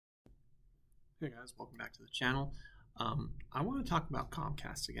Hey guys, welcome back to the channel. I want to talk about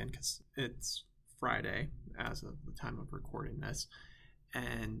Comcast again because it's Friday as of the time of recording this,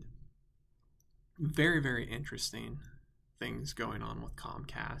 and very interesting things going on with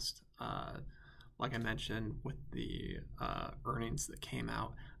Comcast. Like I mentioned with the earnings that came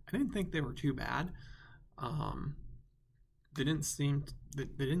out, I didn't think they were too bad. They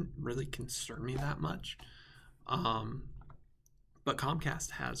didn't really concern me that much. But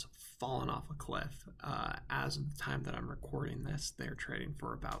Comcast has fallen off a cliff. As of the time that I'm recording this, they're trading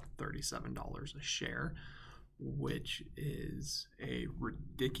for about $37 a share, which is a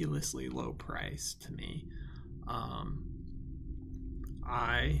ridiculously low price to me.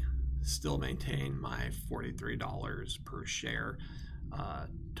 I still maintain my $43 per share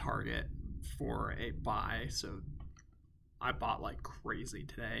target for a buy, so I bought like crazy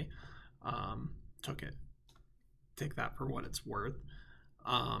today. Take that for what it's worth.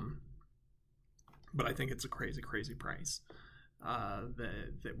 But I think it's a crazy price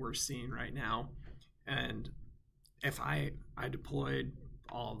that we're seeing right now. And if I deployed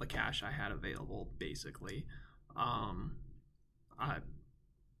all the cash I had available, basically,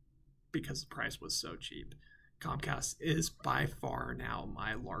 because the price was so cheap. Comcast is by far now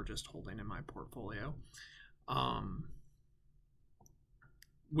my largest holding in my portfolio,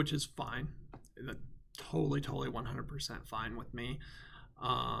 which is fine. Totally 100% fine with me.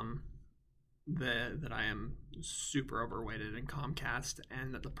 That I am super overweighted in Comcast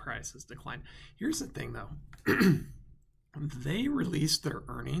and that the price has declined. Here's the thing though. They released their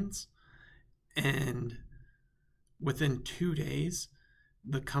earnings and within 2 days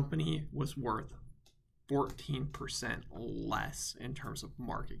the company was worth 14% less in terms of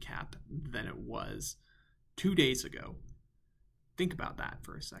market cap than it was 2 days ago. Think about that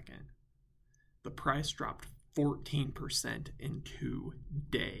for a second. The price dropped 14% in 2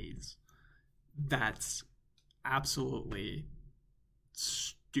 days. That's absolutely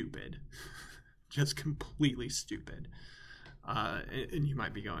stupid. Just completely stupid. And you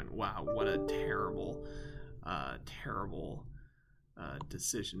might be going, wow, what a terrible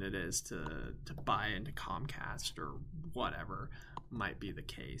decision it is to buy into Comcast or whatever might be the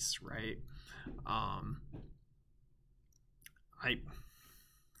case, right?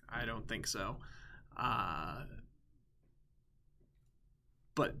 I don't think so.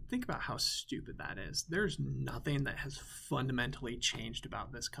 But think about how stupid that is. There's nothing that has fundamentally changed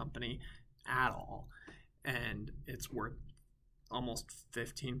about this company at all. And it's worth almost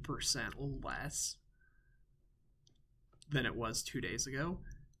 15% less than it was 2 days ago.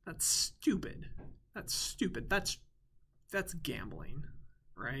 That's stupid. That's stupid. That's gambling,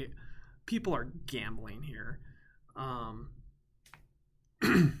 right? People are gambling here. I'm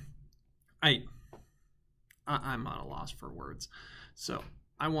at a loss for words. So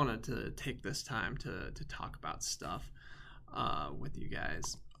I wanted to take this time to talk about stuff with you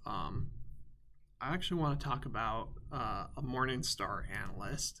guys. I actually want to talk about a Morningstar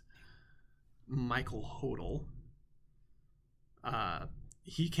analyst, Michael Hodel.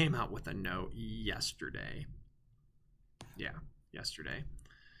 He came out with a note yesterday. Yeah, yesterday.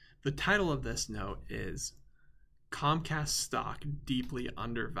 The title of this note is Comcast stock deeply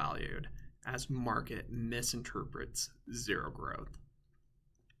undervalued as market misinterprets zero growth.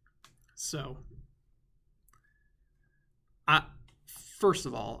 So, first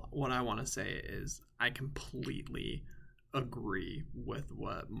of all, what I want to say is I completely agree with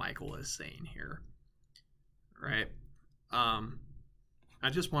what Michael is saying here, right? I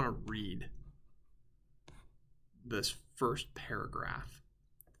just want to read this first paragraph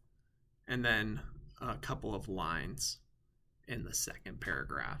and then a couple of lines in the second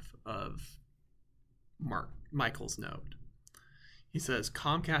paragraph of Michael's note. He says,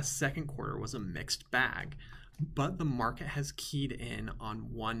 Comcast's second quarter was a mixed bag, but the market has keyed in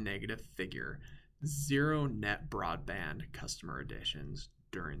on one negative figure: 0 net broadband customer additions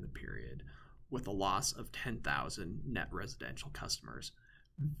during the period, with a loss of 10,000 net residential customers.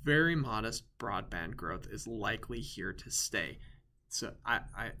 Very modest broadband growth is likely here to stay. So I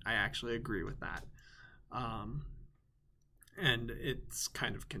actually agree with that. And it's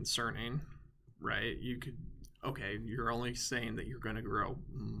kind of concerning, right? You're only saying that you're going to grow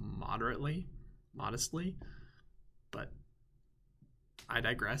modestly, but I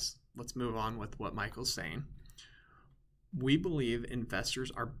digress. Let's move on with what Michael's saying. We believe investors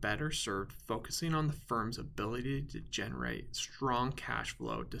are better served focusing on the firm's ability to generate strong cash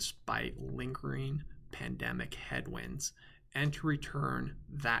flow despite lingering pandemic headwinds and to return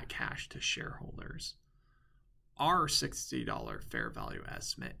that cash to shareholders. Our $60 fair value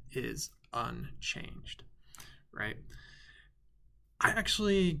estimate is unchanged, right? I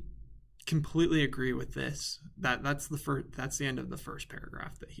actually completely agree with this. That's the end of the first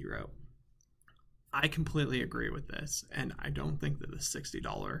paragraph that he wrote. I completely agree with this, and I don't think that the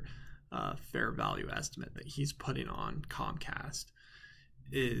 $60 fair value estimate that he's putting on Comcast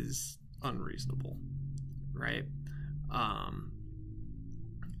is unreasonable, right?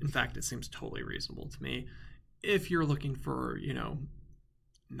 In fact, it seems totally reasonable to me. If you're looking for,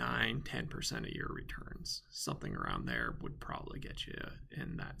 9-10% a year returns, something around there would probably get you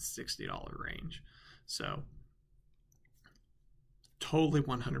in that $60 range. So totally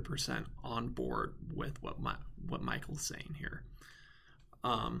 100% on board with what Michael's saying here.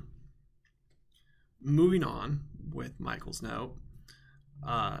 Moving on with Michael's note,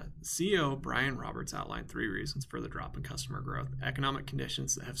 CEO Brian Roberts outlined 3 reasons for the drop in customer growth: economic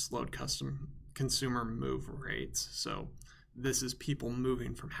conditions that have slowed consumer move rates. So this is people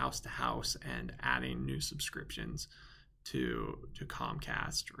moving from house to house and adding new subscriptions to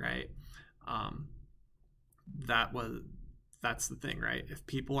Comcast, right? That's the thing, right? If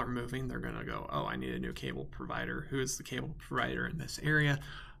people are moving, they're going to go, oh, I need a new cable provider. Who is the cable provider in this area?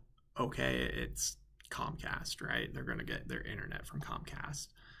 Okay, it's Comcast, right? They're going to get their internet from Comcast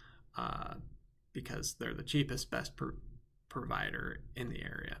because they're the cheapest, best provider in the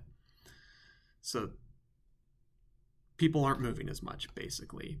area. So people aren't moving as much,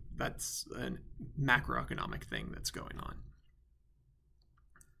 basically. That's a macroeconomic thing that's going on.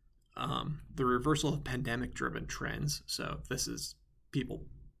 The reversal of pandemic-driven trends. So this is people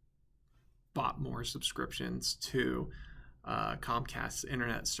bought more subscriptions to Comcast's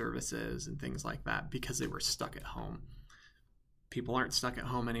internet services and things like that because they were stuck at home. People aren't stuck at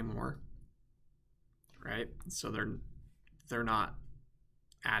home anymore, right? So they're not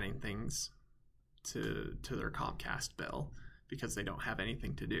adding things to their Comcast bill because they don't have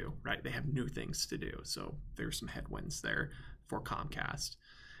anything to do, right? They have new things to do. So there's some headwinds there for Comcast.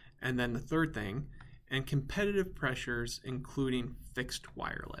 And then the third thing, and competitive pressures, including fixed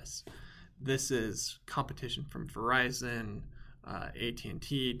wireless. This is competition from Verizon,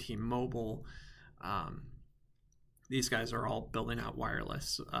 AT&T, T-Mobile. These guys are all building out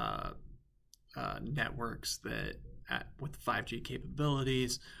wireless networks that, with 5G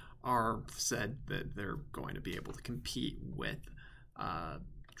capabilities, are said that they're going to be able to compete with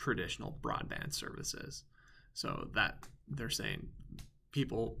traditional broadband services. So that they're saying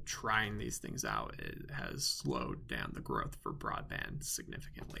people trying these things out, it has slowed down the growth for broadband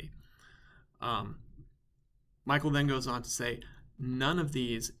significantly. Michael then goes on to say, none of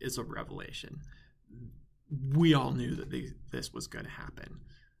these is a revelation. We all knew that this was going to happen,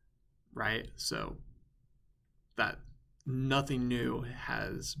 right? So that nothing new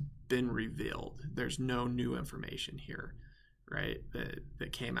has been revealed. There's no new information here, right,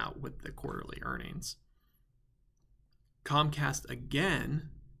 that came out with the quarterly earnings. Comcast again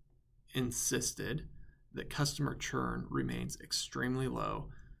insisted that customer churn remains extremely low.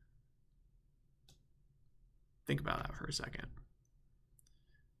 Think about that for a second.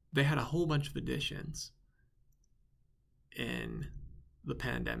 They had a whole bunch of additions in the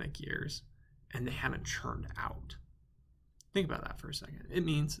pandemic years, and they haven't churned out. Think about that for a second. It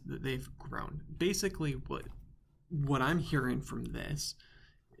means that they've grown. Basically, what I'm hearing from this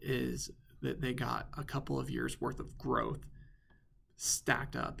is that they got a couple of years worth of growth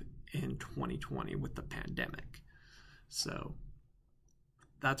stacked up in 2020 with the pandemic. So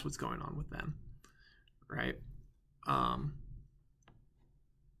that's what's going on with them, right?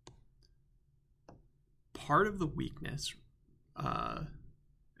 Part of the weakness,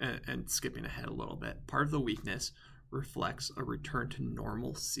 and skipping ahead a little bit, part of the weakness reflects a return to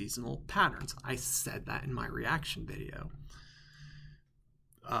normal seasonal patterns. I said that in my reaction video.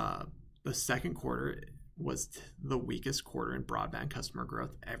 The second quarter was the weakest quarter in broadband customer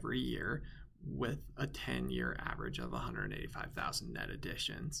growth every year, with a 10-year average of 185,000 net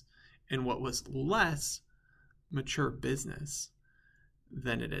additions in what was less mature business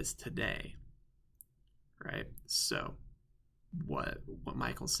than it is today, right? So what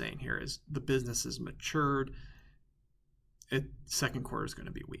Michael's saying here is the business has matured. Second quarter is going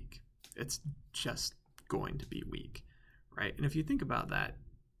to be weak. It's just going to be weak, right? And if you think about that,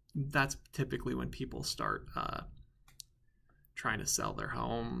 that's typically when people start trying to sell their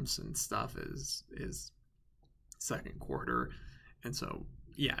homes and stuff is second quarter. And so,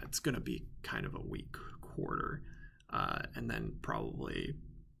 yeah, it's going to be kind of a weak quarter. And then probably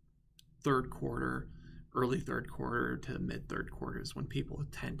third quarter, early third quarter to mid third quarter is when people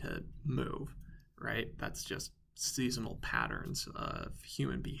tend to move, right? That's just seasonal patterns of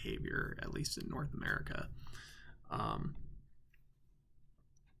human behavior, at least in North America.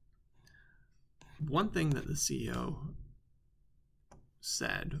 One thing that the CEO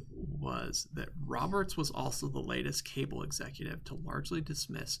said was that Roberts was also the latest cable executive to largely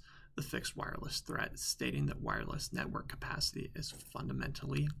dismiss the fixed wireless threat, stating that wireless network capacity is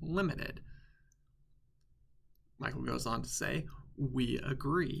fundamentally limited. Michael goes on to say, we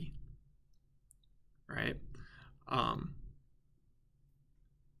agree, right?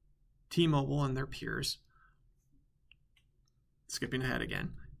 T-Mobile and their peers, skipping ahead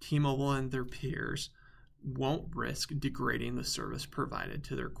again, T-Mobile and their peers won't risk degrading the service provided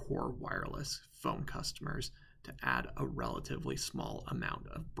to their core wireless phone customers to add a relatively small amount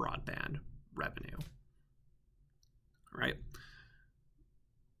of broadband revenue, right?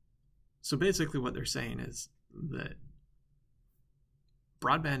 So basically what they're saying is that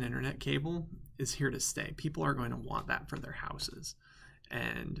broadband internet cable is here to stay. People are going to want that for their houses.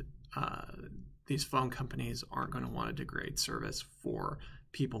 And these phone companies aren't going to want to degrade service for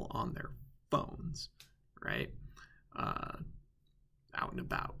people on their phones, right? Out and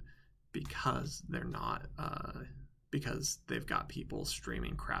about, because they're not, because they've got people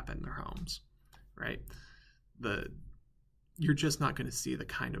streaming crap in their homes, right? You're just not going to see the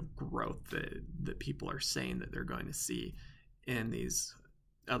kind of growth that people are saying that they're going to see in these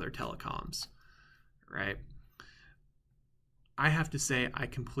other telecoms, right? I have to say I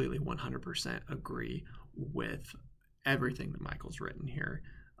completely 100% agree with everything that Michael's written here.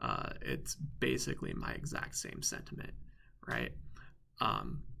 It's basically my exact same sentiment, right?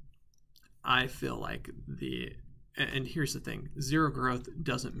 I feel like and here's the thing, zero growth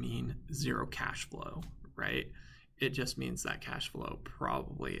doesn't mean zero cash flow, right? It just means that cash flow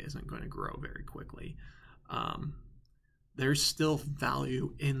probably isn't going to grow very quickly. There's still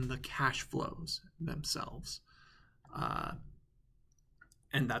value in the cash flows themselves.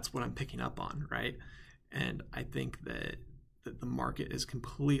 And that's what I'm picking up on, right? And I think that the market is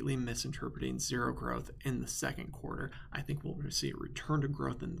completely misinterpreting zero growth in the second quarter. I think we'll see a return to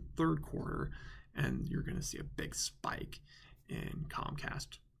growth in the third quarter, and you're going to see a big spike in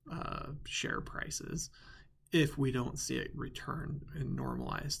Comcast share prices if we don't see it return and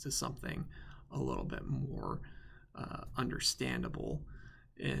normalize to something a little bit more understandable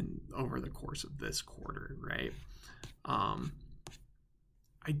over the course of this quarter, right?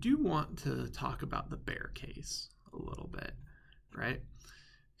 I do want to talk about the bear case a little bit, right?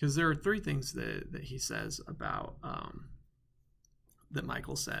 Because there are three things that he says about that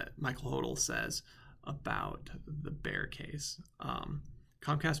Michael Hodel says about the bear case.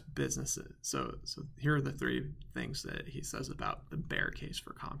 Comcast businesses. So here are the three things that he says about the bear case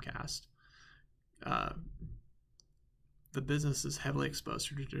for Comcast. The business is heavily exposed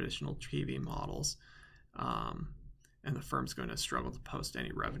to traditional TV models, and the firm's going to struggle to post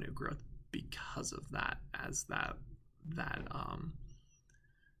any revenue growth because of that, as that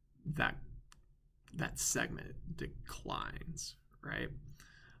segment declines, right?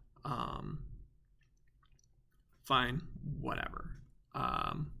 Fine, whatever.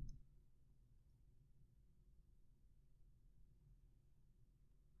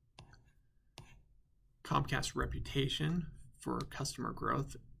 Comcast's reputation for customer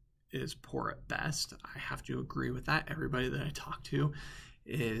growth is poor at best. I have to agree with that. Everybody that I talk to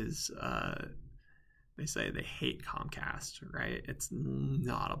is, they say they hate Comcast, right? It's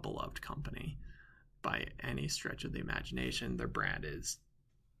not a beloved company by any stretch of the imagination. Their brand is,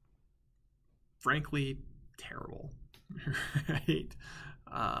 frankly, terrible, right?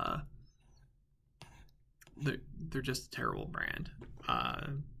 They're just a terrible brand.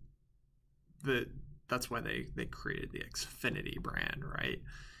 That's why they created the Xfinity brand, right?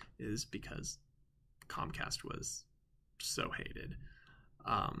 Is because Comcast was so hated.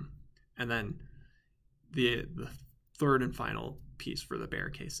 And then the third and final piece for the bear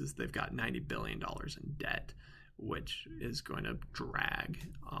case is they've got $90 billion in debt, which is going to drag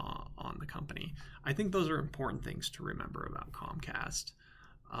on the company. I think those are important things to remember about Comcast.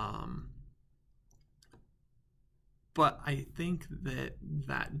 But I think that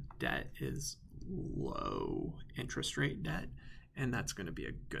debt is low interest rate debt, and that's going to be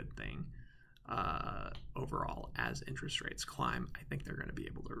a good thing overall. As interest rates climb, I think they're going to be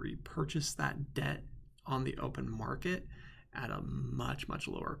able to repurchase that debt on the open market at a much, much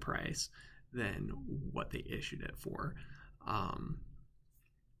lower price than what they issued it for.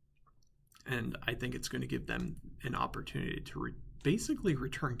 And I think it's going to give them an opportunity to basically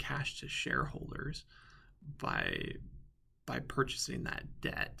return cash to shareholders by purchasing that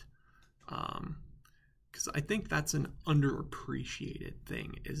debt. Because I think that's an underappreciated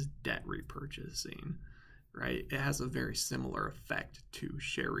thing, is debt repurchasing, right? It has a very similar effect to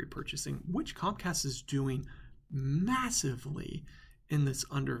share repurchasing, which Comcast is doing massively in this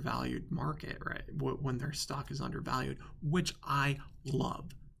undervalued market, right? When their stock is undervalued, which I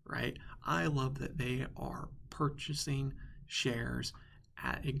love, right? I love that they are purchasing shares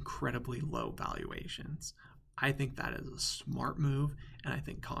at incredibly low valuations. I think that is a smart move, and I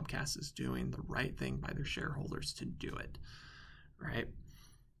think Comcast is doing the right thing by their shareholders to do it, right?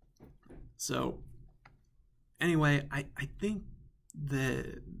 So anyway, I think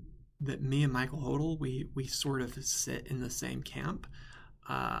that me and Michael Hodel, we sort of sit in the same camp.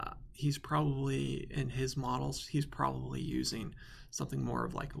 He's probably, in his models, he's probably using something more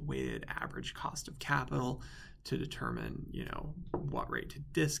of like a weighted average cost of capital to determine, what rate to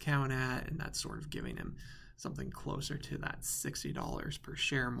discount at, and that's sort of giving him something closer to that $60 per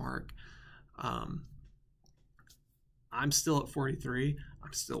share mark. I'm still at 43.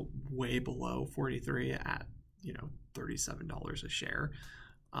 I'm still way below 43 at, $37 a share.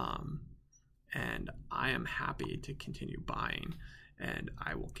 And I am happy to continue buying, and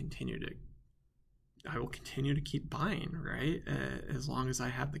I will continue to keep buying, right? As long as I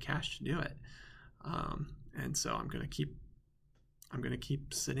have the cash to do it. And so I'm going to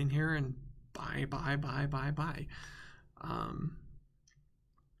keep sitting here and buy.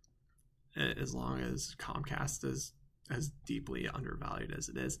 As long as Comcast is as deeply undervalued as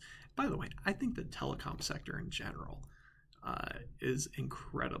it is. By the way, I think the telecom sector in general is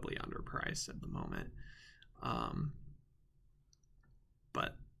incredibly underpriced at the moment.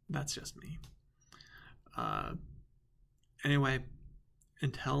 But that's just me. Anyway,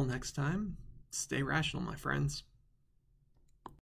 until next time, stay rational, my friends.